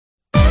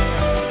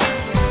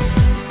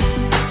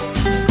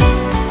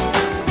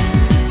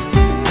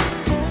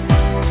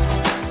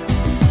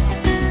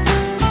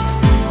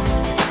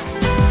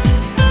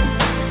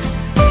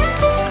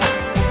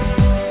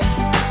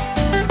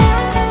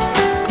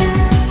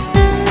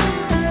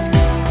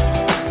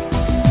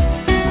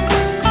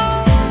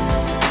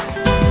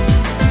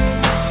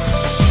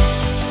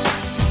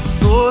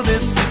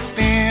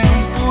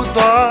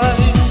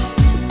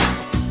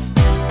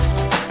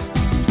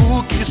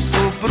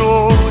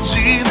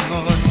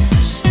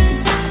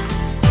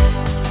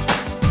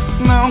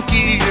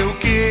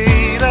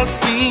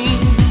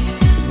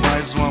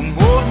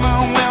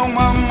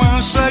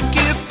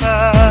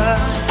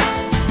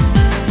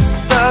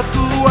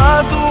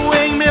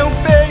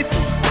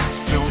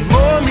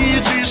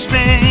diz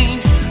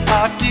bem,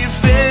 a que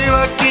veio,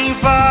 a quem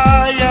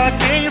vai, a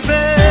quem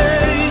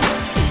vem.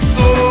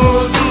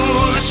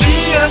 Todo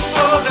dia,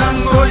 toda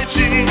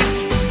noite,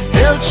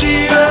 eu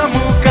te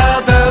amo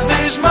cada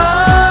vez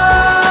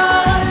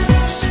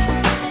mais.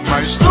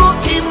 Mais do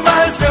que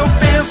mais eu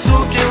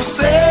penso que eu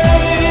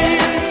sei,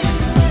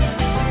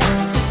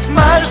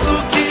 mais do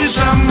que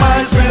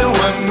jamais eu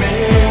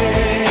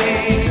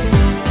amei.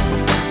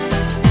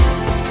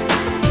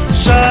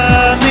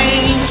 Já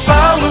nem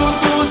falo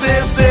do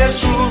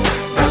desejo,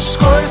 das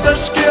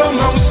coisas que eu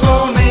não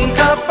sou nem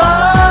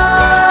capaz,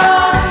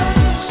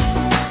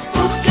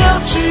 porque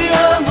eu te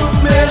amo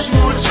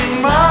mesmo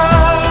demais.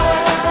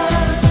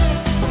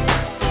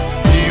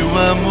 E o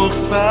amor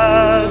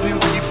sabe o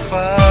que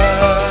faz.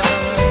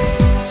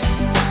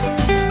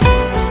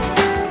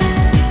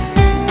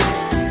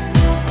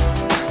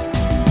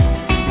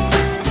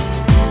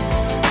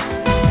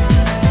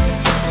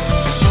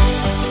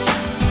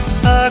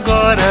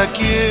 Agora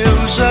que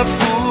eu já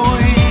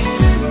fui,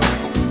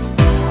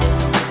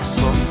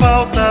 só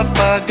falta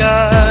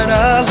apagar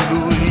a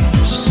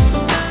luz.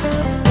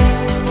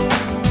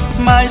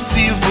 Mas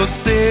se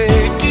você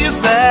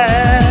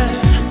quiser,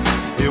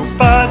 eu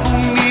pago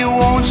 1000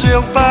 onde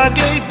eu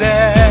paguei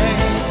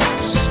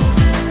 10.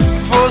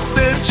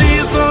 Você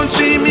diz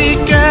onde me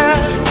quer,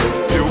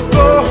 eu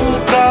corro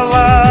pra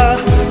lá,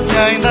 que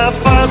ainda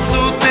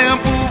faço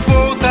tempo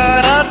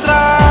voltar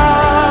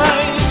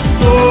atrás.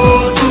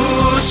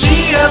 Todo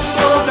dia,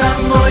 toda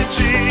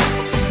noite,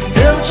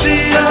 eu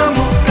te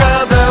amo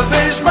cada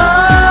vez mais.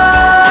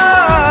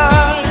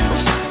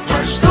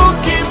 Mais do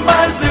que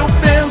mais eu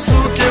penso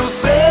que eu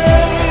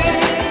sei,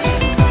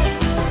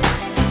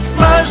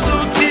 mais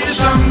do que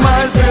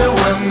jamais eu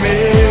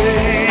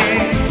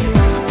amei.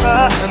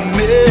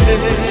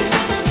 Amei.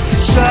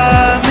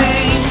 Já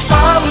nem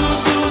falo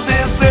do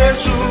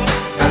desejo,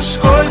 das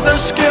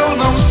coisas que eu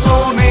não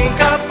sou nem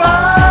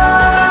capaz,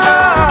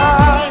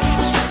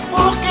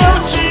 porque eu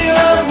te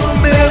amo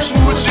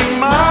mesmo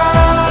demais.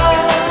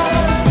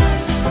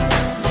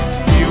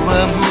 E o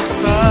amor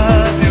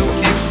sabe o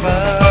que faz.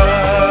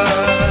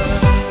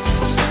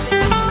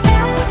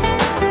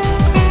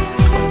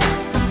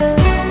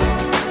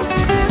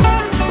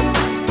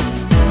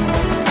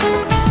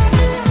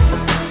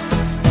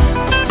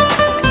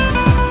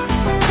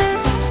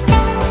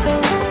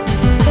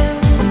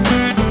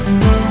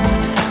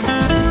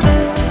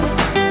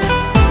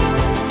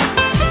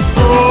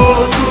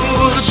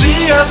 Todo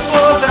dia,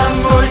 toda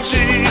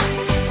noite,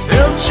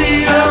 eu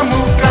te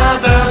amo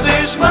cada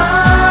vez mais.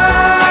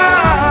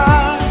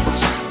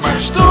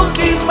 Mais do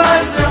que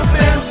mais eu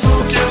penso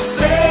que eu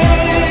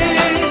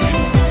sei,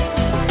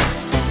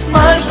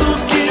 mais do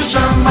que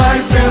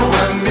jamais eu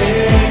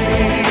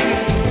amei.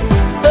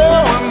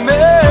 Eu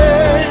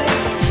amei.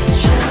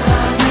 Já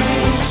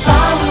nem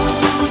falo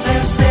do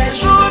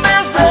desejo,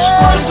 das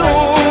coisas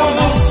que eu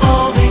não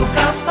sou nem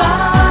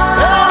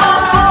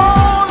capaz,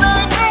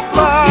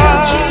 porque eu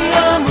te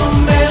amo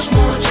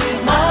mesmo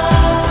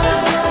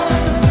demais.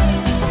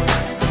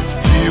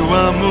 E o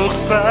amor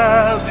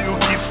sabe o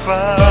que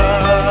faz.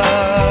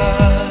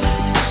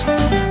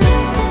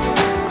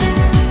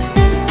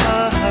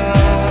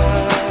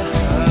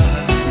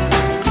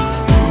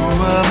 O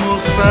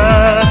amor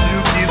sabe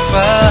o que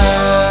faz.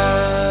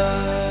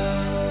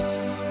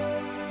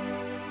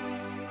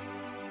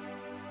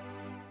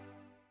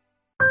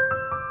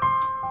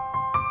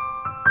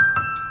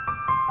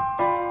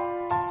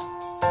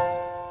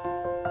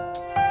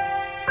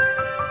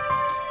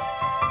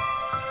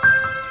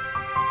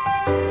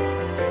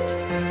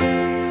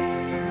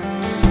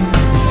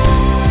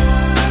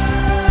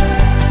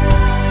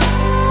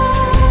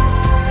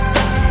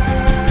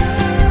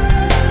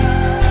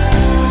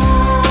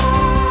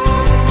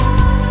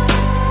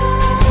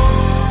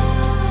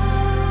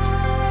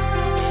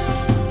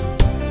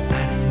 I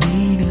don't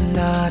need a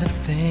lot of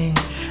things,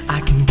 I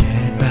can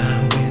get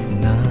by with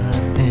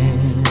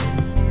nothing.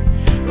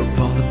 Of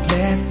all the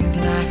blessings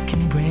life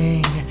can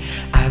bring,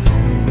 I've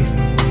always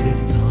needed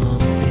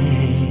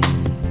something.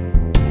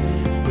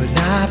 But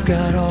I've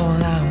got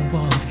all I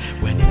want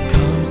when it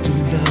comes to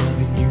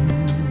loving you.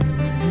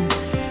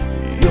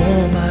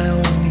 You're my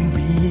only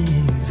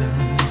reason,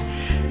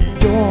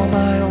 you're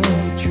my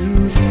only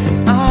truth.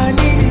 I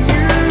need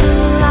you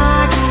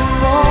like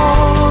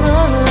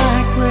water,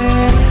 like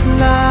bread,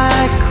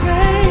 like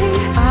rain.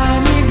 I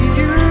need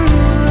you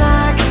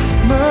like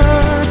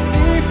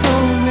mercy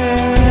from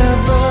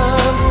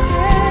heaven's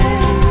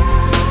gate.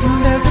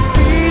 There's a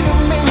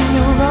freedom in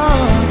your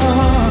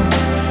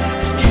arms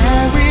that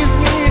carries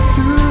me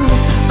through.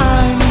 I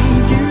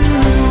need you.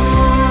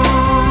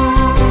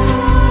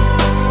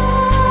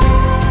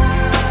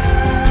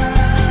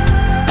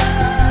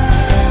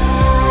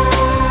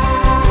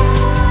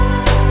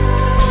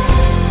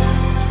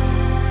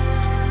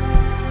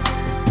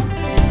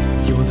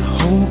 You're the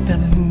hope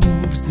that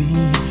moves me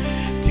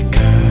to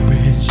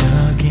courage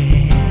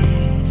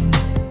again.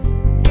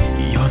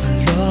 You're the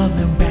love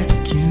that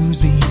rescues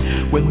me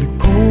when the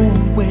cold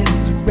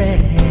winds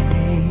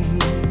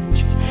rage.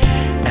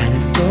 And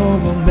it's so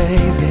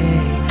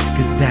amazing, 'cause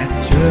 'cause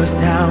that's just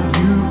how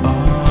you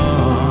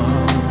are.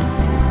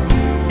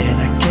 And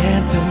I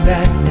can't turn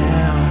back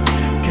now,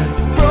 'cause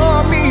you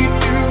brought me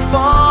too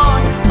far.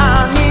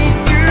 I need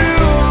you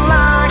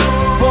like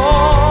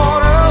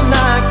water,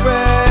 like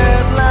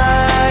breath,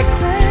 like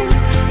rain.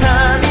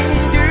 I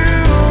need you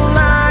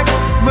like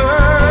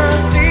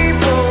mercy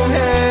from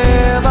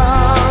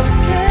heaven's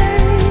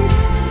gate.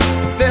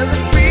 There's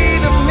a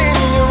freedom in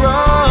your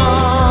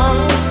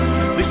arms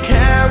that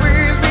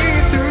carries me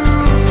through.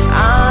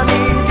 I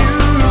need you.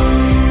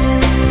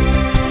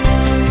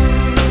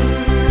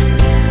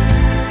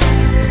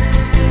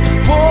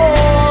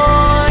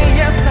 Boy,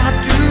 yes I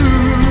do.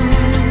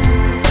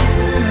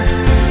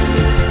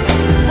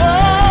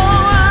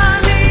 Oh, I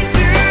need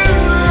you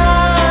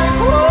like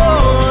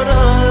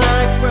water,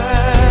 like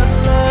breath,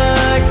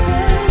 like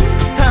rain.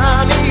 I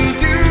need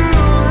you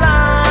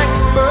like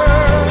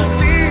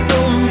mercy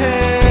from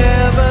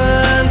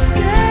heaven's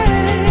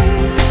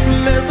gate.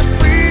 There's a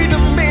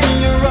freedom in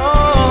your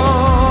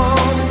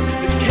arms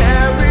that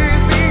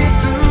carries me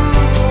through.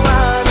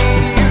 I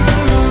need you.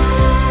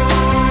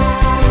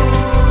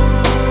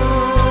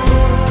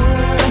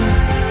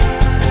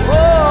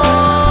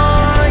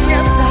 Oh,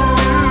 yes I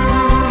do.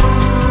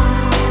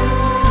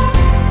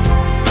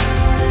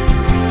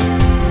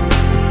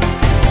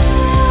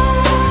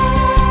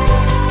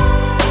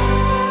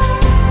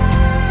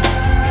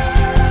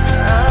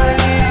 I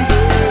need you.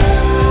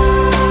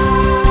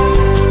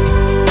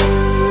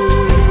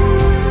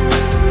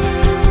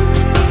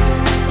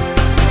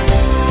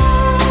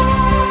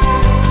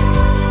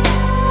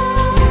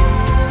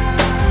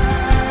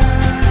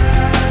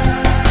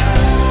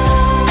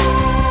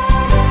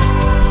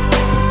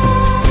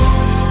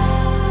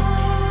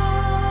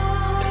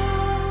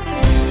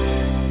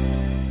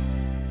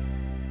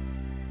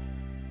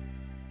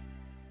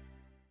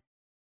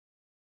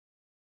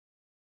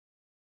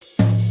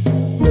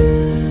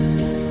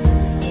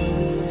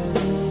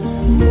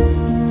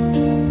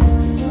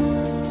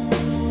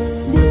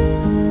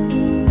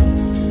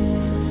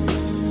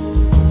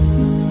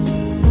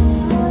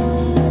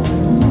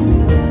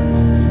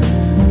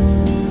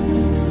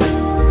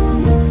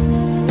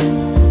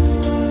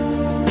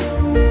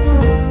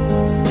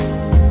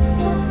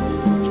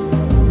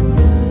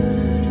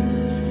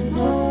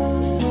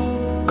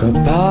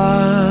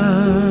 Kapag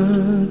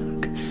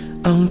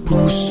ang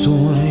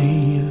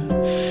puso'y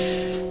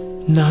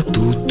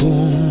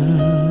natutong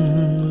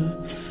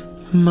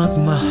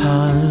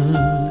magmahal,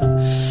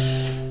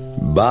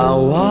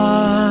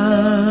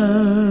 bawat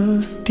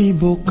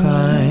tibok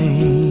ay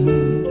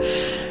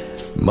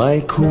may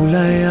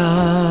kulay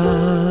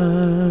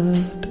at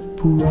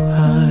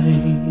buhay.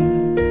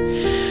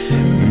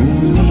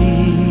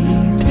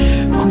 Ngunit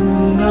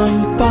kung ang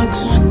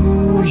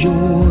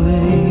pagsuyo'y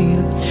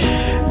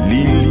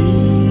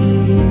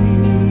lilipas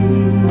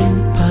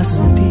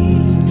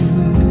din,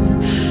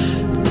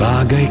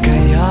 bagay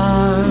kaya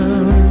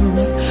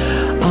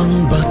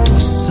ang bato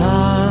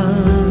sa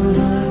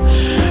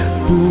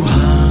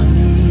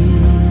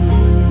buhangin.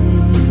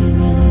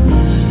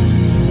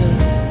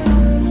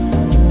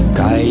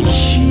 Kay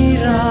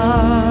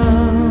hirap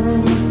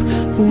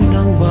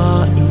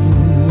unawain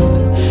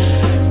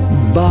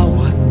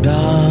bawat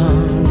damdamin,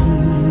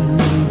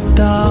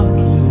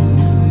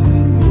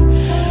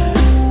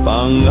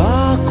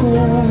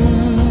 pangakong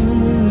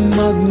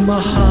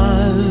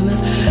magmahal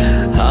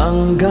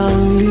hanggang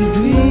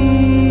libing.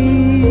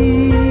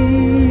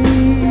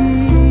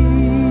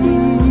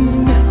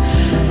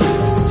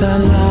 Sa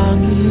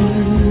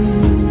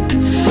langit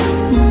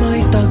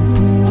may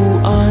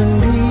tagpuan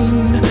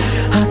din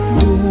at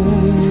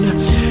doon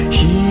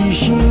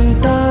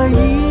hihintayin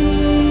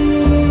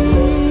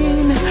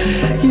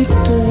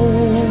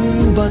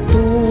itong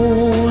bato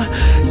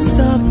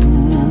sa buhangin.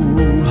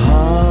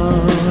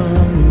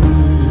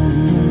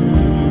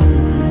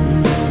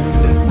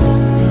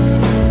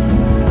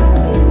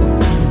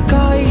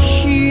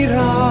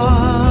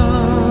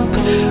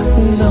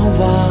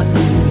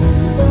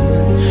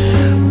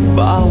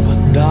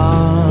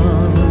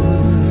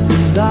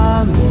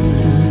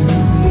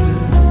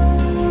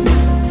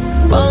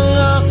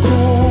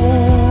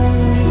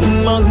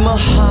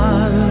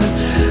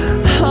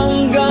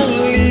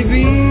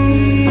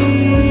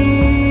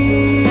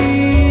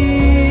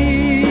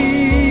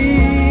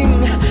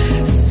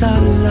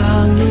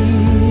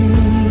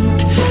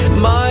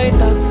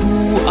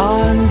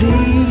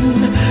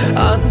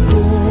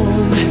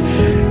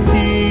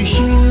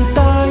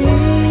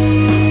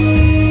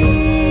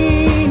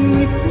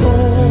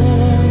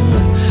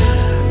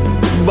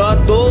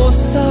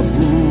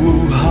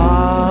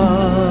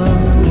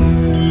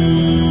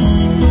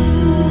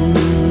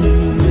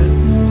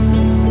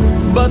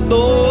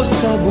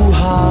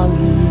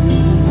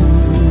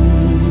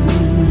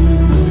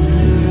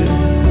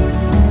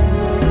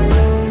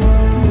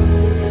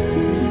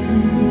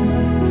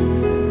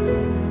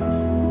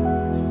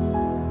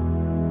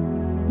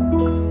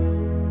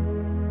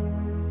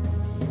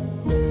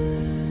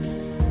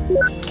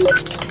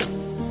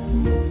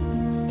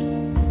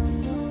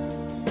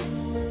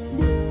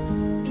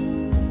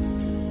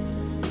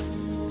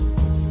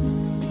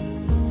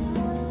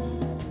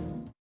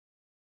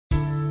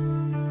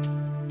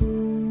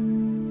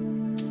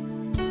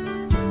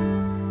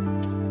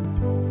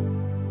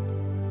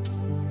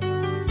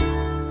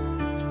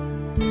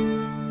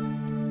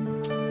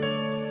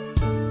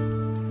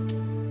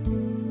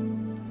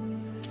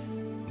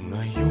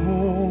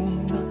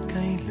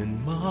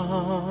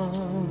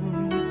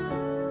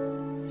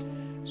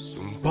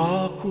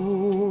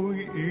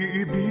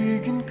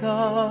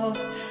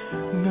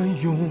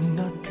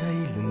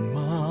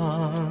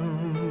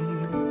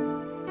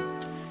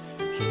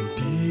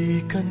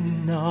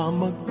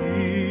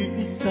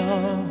 mag-iisa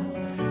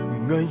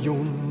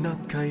ngayon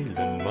at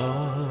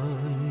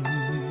kailanman.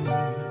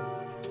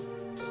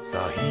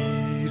 Sa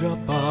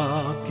hirap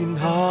at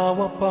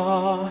ginhawa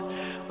pa,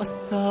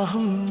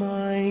 asahang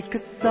may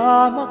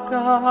kasama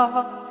ka,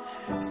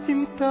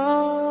 sinta.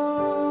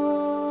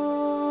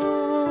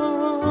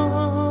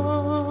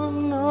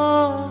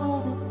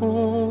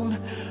 Naroon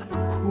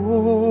ako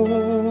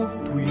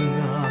tuwing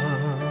na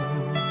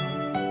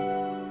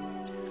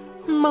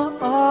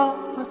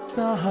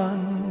maaasahan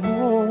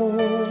mo,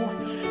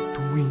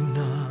 tuwing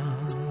na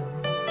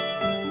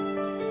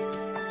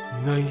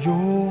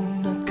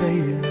ngayon at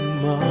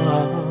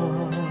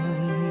kailanman.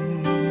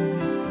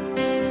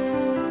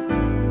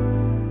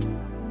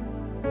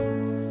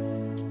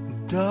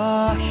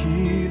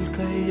 Dahil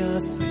kaya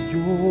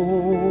sa'yo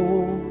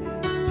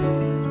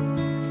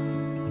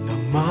na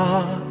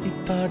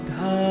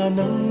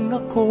maitadhanang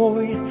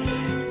ako'y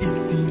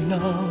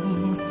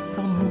isilang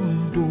sa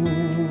mundo,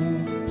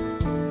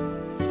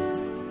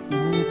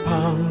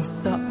 upang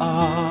sa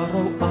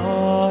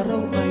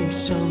araw-araw ay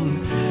siyang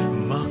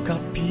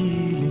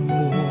makapiling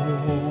mo,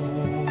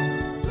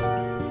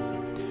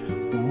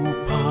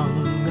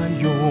 upang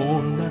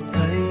ngayon at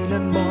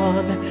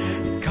kailanman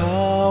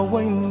ikaw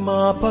ay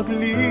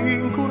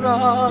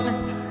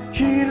mapaglingkuran.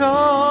 Hirang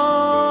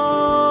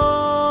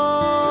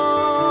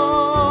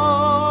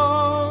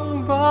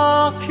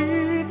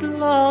bakit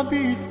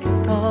labis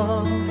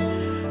kitang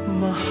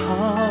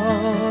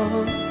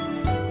mahal,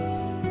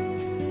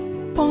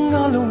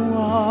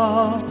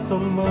 pangalawa sa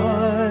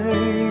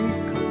may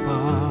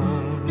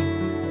kapal,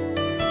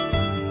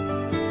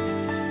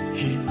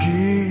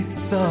 higit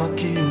sa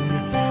aking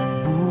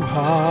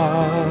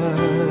buhay.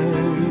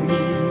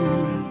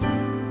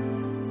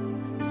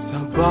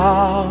 Sa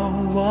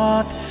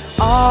bawat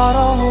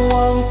araw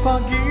ang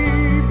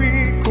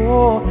pag-ibig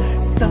ko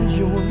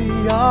sa'yo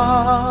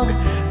niyag,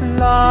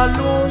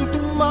 lalong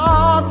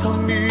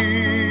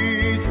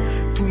tumatamis,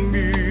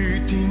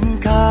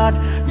 tumitingkat.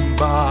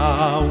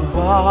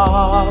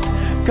 Bawat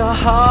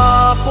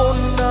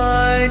kahapon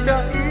ay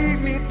daig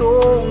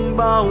nitong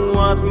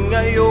bawat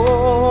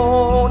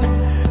ngayon,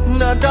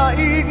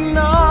 nadaig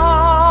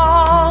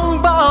ng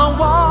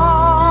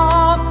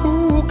bawat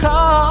bukas.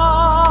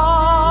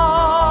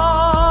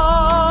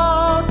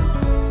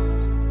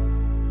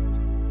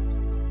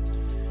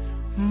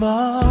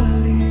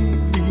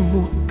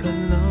 Malilimot ka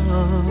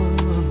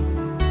lang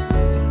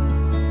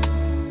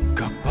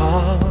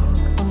kapag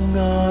ang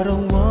araw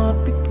at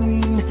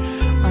bituin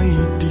ay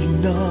di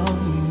na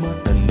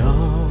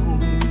matanaw,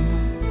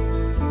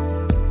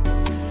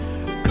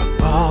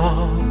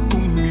 kapag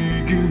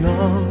tumigil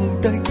ang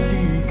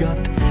daigdig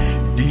at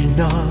di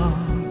na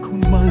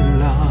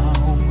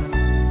kumalaw.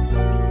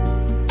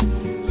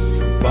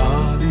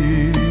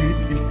 Subalit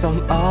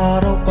isang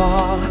araw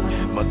pa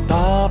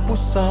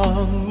matapos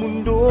ang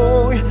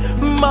mundo'y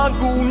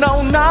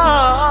magunaw na,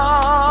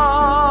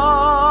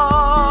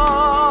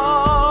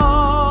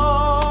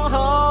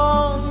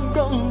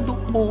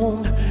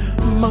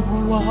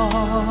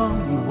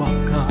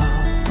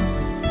 magwawakas.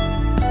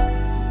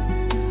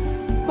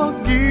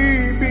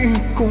 Pag-ibig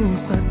kong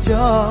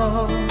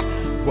sadyang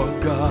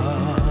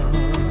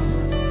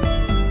wagas,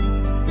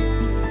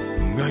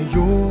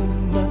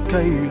 ngayon at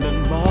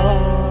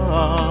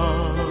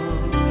kailanman.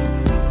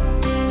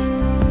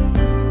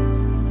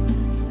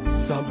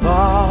 Sa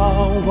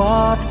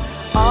bawat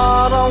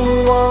araw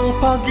ang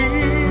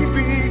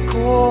pag-ibig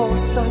ko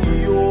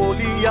sa'yo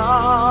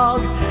liyag,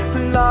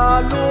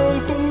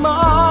 lalong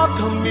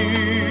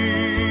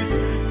tumatamis,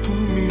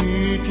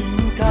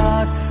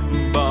 tumitingkat.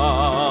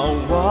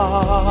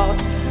 Bawat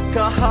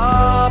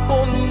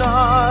kahapon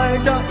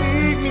ay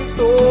daig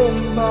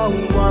nitong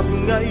bawat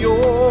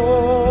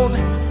ngayon,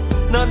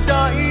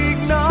 nadaig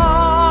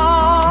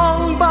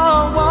ng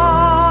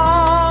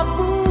bawat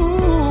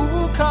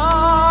bukas.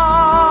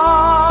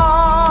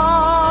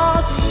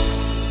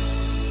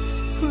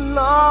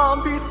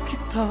 Labis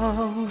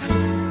kitang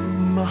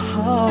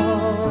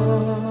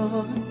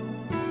mahal,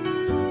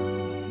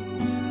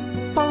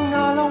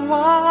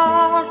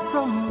 pangalawa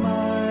sa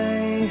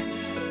may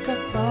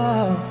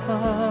kapal,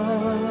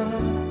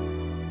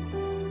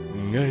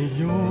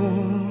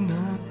 ngayon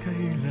at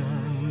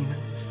kailanman.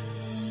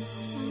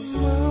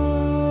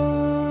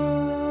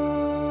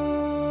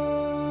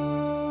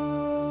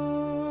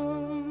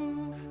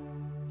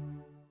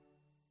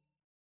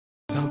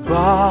 Sa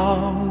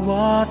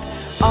bawat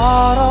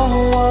araw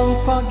ang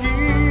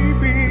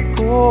pag-ibig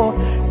ko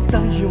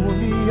sa'yo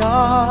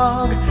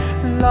niyag,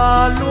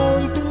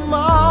 lalong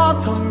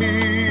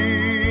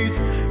tumatamis,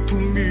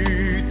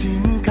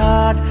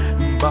 tumitingkat.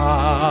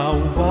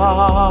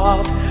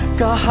 Bawat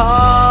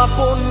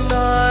kahapon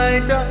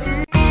ay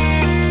daig.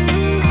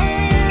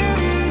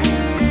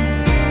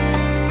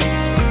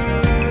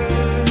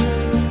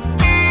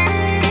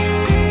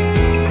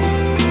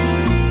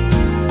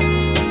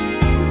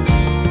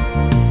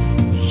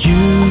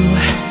 You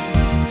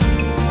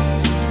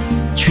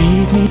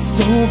treat me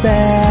so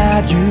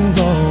bad, you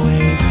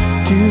always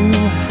do.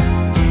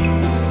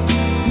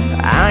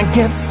 I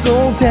get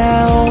so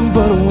down,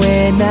 but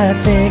when I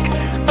think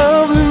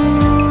of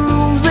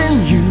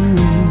losing you,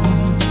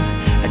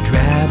 I'd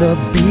rather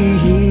be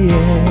here.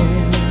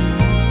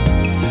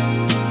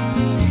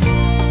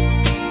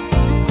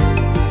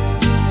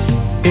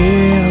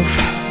 If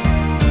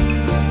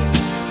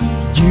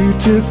you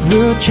took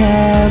the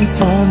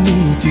chance on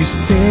me to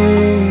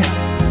stay,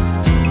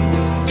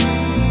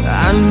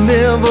 I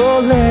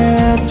never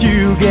let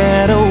you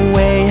get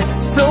away.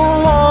 So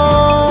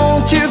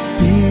won't you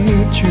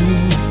be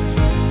true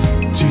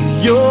to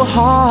your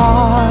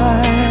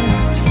heart?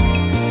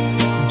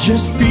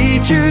 Just be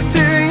true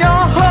to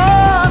your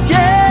heart,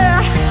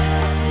 yeah.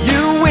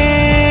 You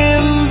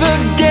win the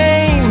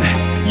game,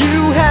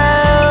 you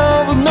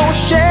have no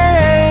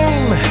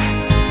shame,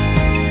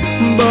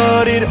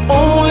 but it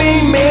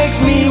only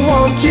makes me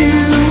want you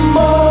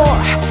more.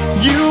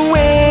 You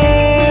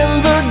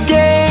win the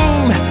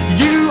game,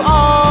 you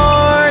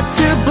are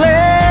to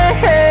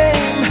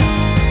blame,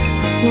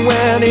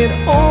 when it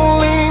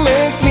only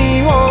makes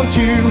me want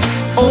you,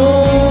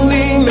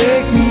 only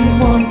makes me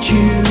want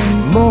you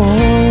more.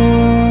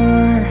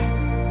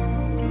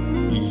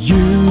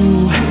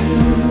 You,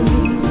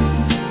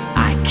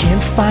 I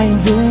can't find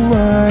the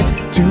words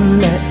to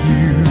let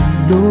you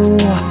know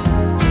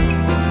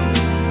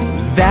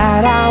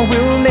that I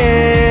will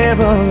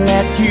never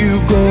let you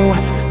go.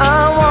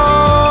 I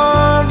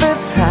want the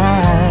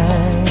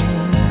time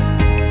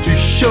to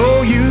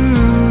show you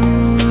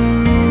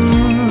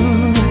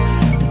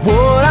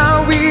what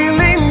I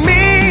really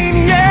mean,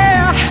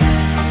 yeah.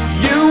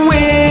 You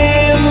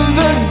win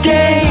the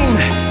game,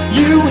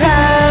 you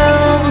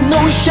have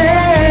no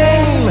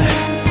shame,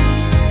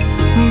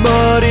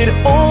 but it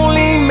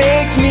only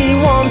makes me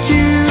want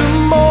you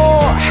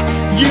more.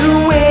 You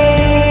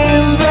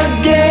win the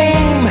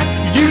game,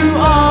 you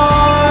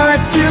are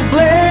to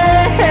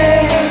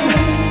blame,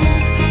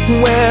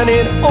 when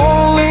it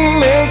only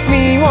makes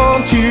me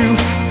want you,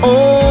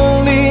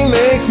 only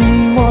makes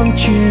me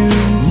want you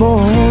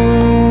more.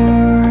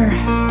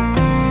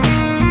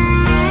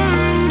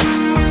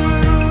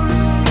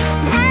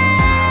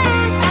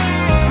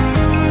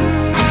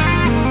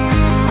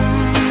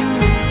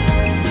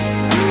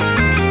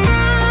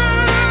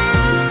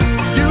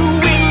 You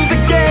win the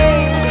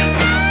game,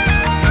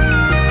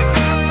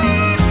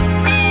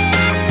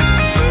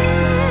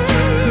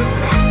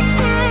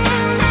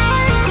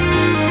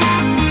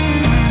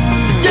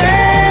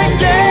 yeah,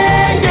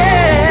 yeah,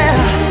 yeah.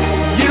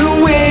 You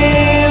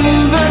win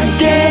the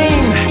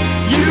game,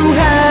 you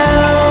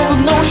have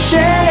no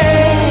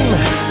shame,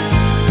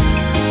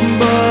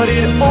 but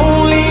it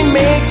only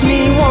makes me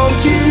want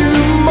you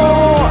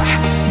more.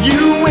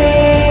 You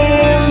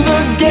win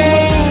the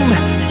game,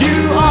 you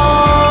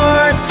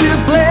are to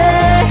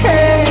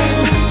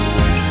blame,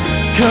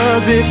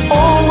 'cause it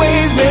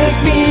always makes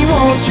me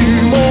want you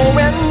more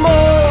and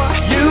more.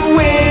 You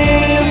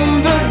win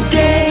the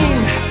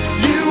game,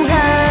 you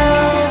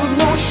have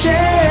no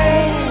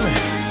shame,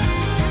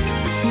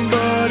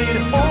 but it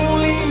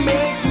only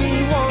makes me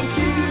want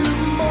you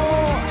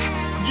more.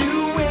 You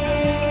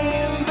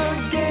win the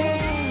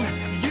game,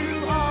 you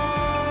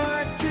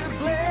are to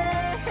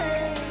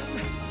blame,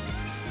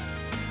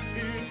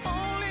 it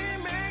only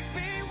makes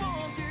me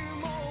want you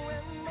more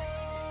and more.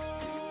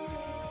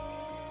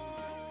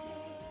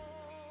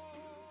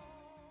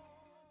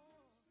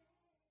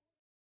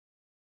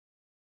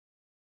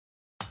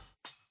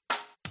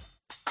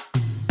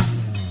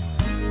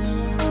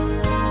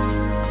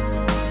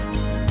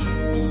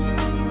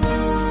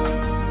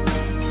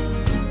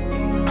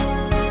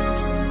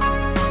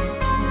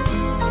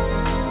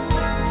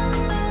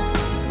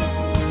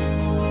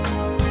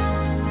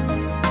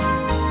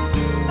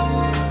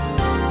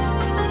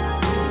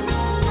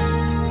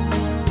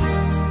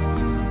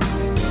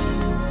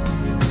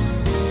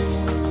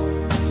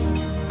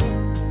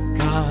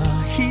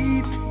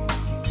 Kahit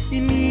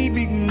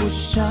inibig mo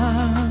siya,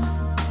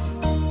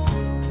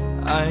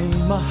 ay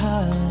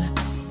mahal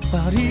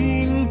pa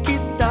rin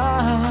kita.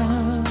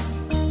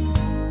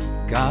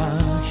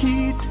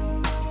 Kahit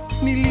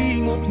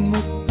nilimot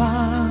mo pa,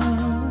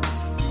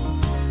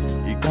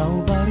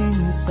 ikaw pa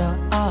rin sa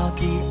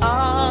aking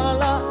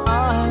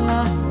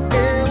alaala.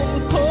 Ewan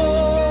ko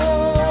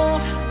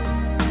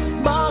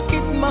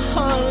bakit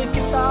mahal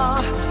kita,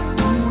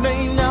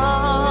 tunay na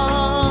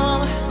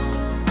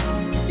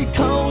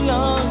ikaw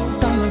lang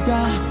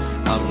talaga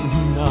ang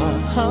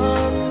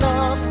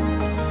hinahanap,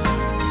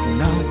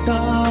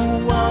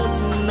 tinatawag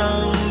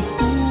ng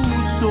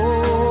puso.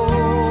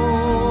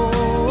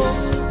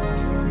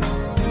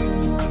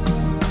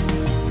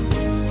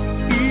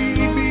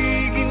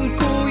 Iibigin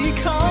ko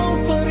ikaw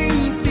pa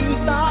rin,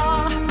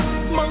 sinta,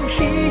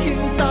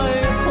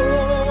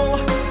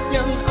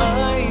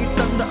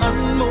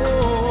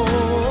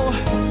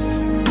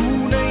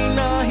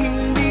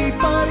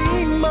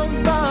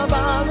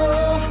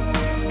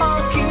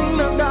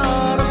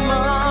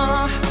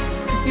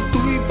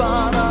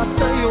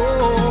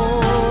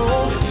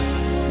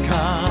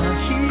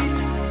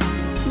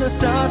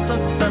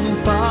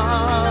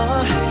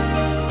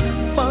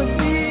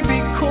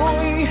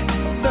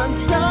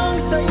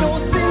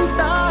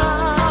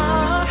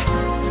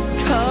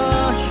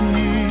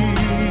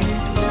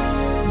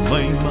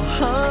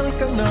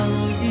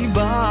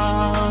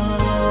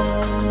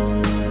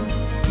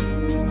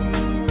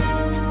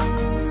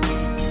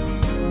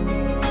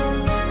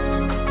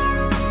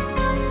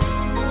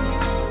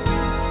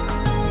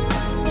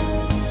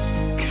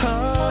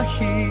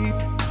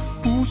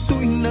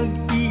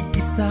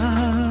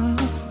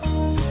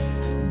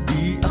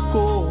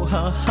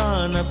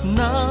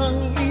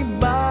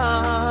 iba.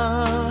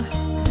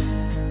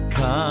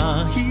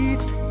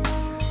 Kahit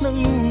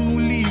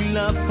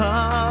nangungulila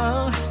pa,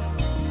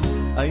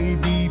 ay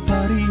di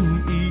pa rin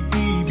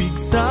iibig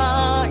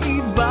sa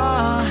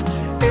iba.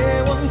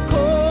 Ewan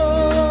ko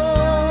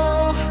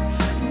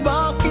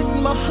bakit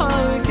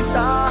mahal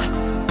kita,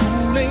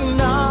 tunay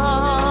na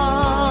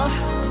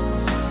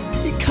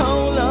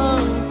ikaw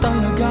lang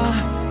talaga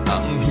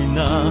ang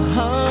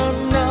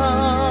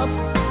hinahanap,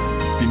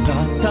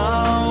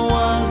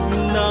 tinatawag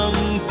ng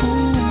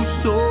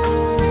puso.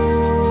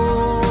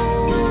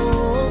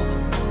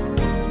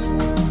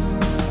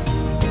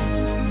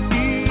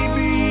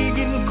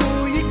 Ibigin ko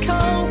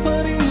ikaw pa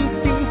rin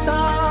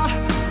sinta,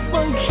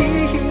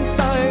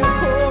 maghihintay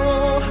ako,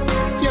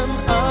 yan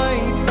ay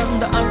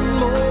tandaan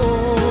mo.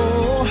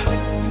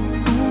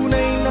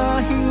 Tunay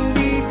na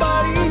hindi pa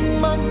rin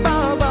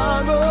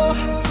magbabago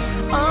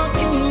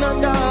aking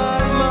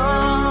nadarama,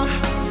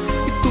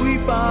 ito'y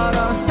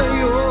para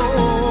sa'yo.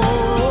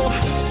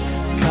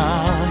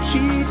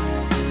 Kahit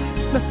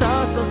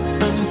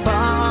nasasaktan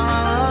pa,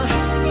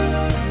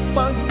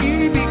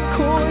 pag-ibig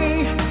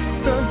ko'y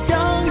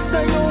sadyang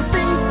sa'yo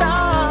sinta.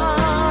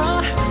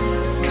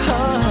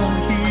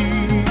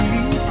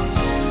 Kahit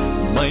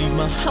may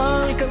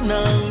mahal ka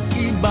ng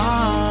iba,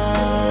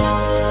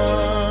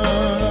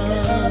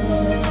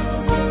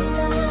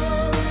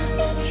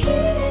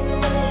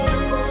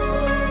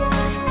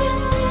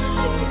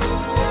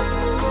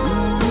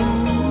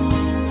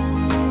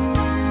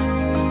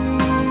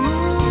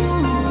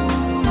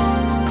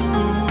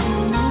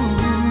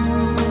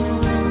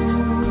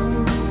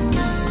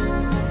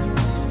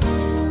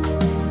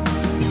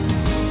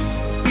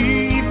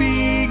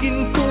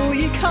 ibigin ko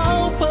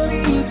ikaw pa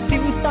rin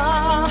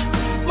sinta,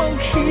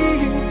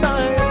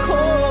 maghihintay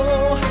ako,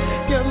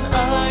 yan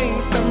ay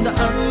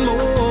tandaan mo.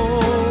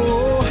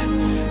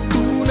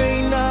 Tunay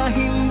na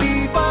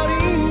hindi pa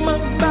rin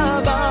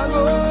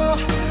magbabago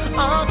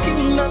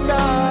aking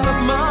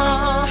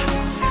nadarama,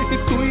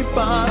 ito'y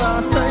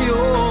para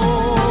sa'yo.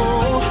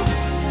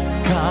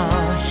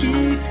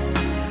 Kahit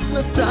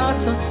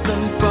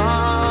nasasaktan pa,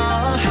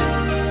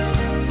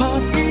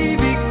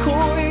 pag-ibig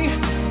ko'y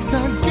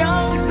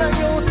sadyang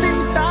sa'yo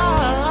sinta.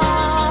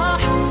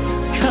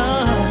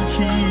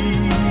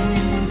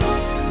 Kahit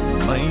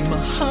may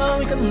mahal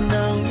ka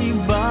ng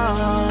iba,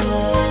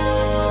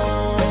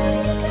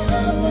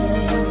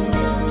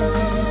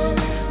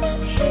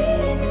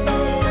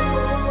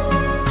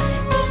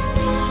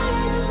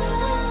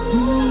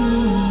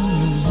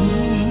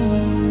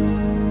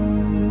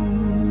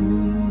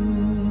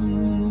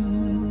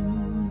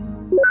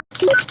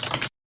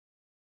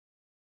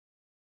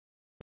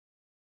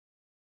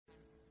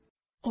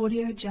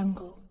 Audio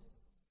Jungle.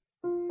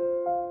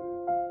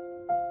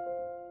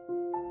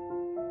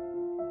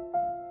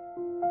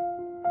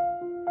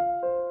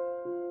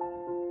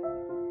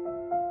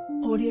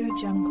 Audio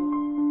Jungle.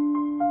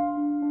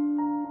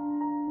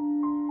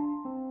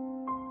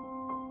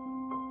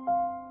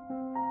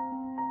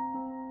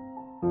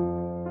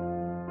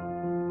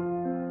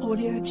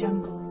 Audio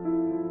Jungle.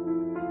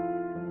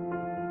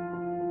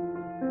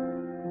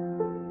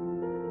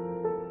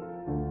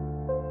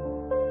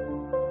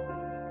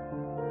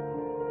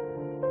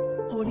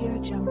 Audio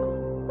Jungle.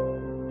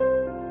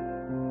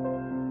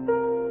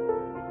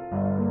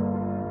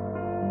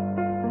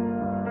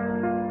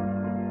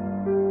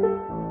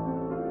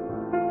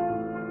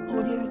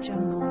 Audio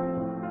Jungle.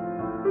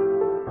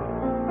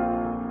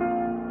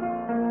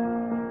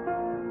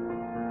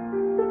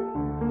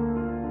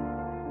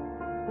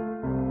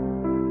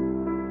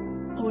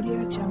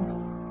 Audio Jungle.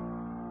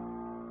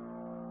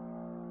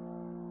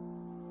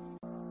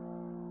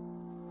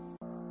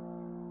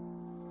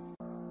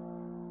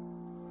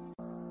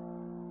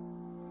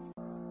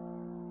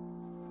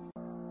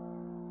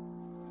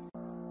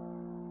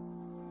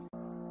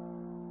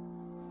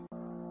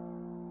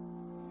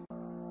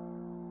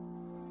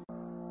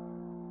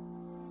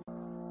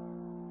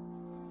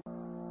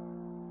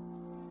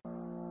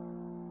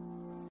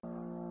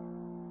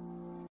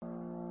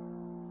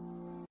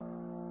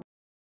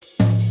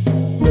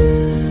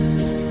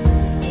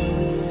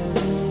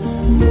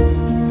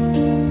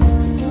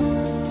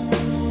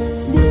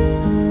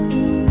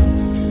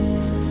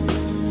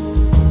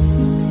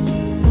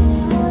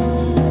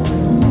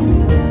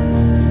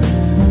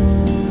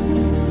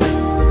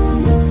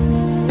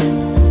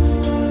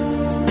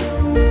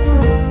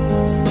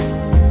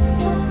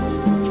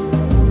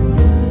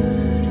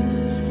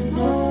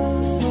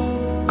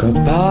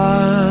 Kapag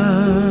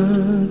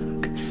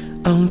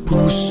ang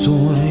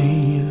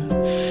puso'y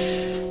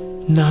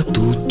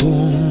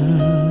natutong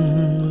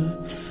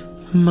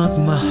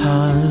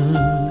magmahal,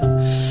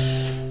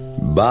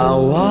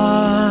 bawat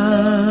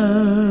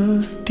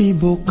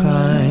tibok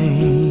ay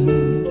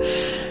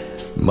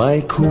may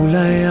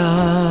kulay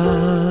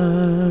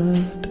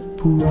at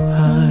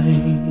buhay.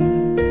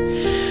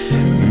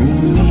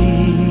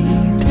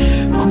 Ngunit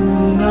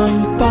kung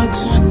ang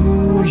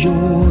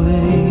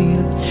pagsuyo'y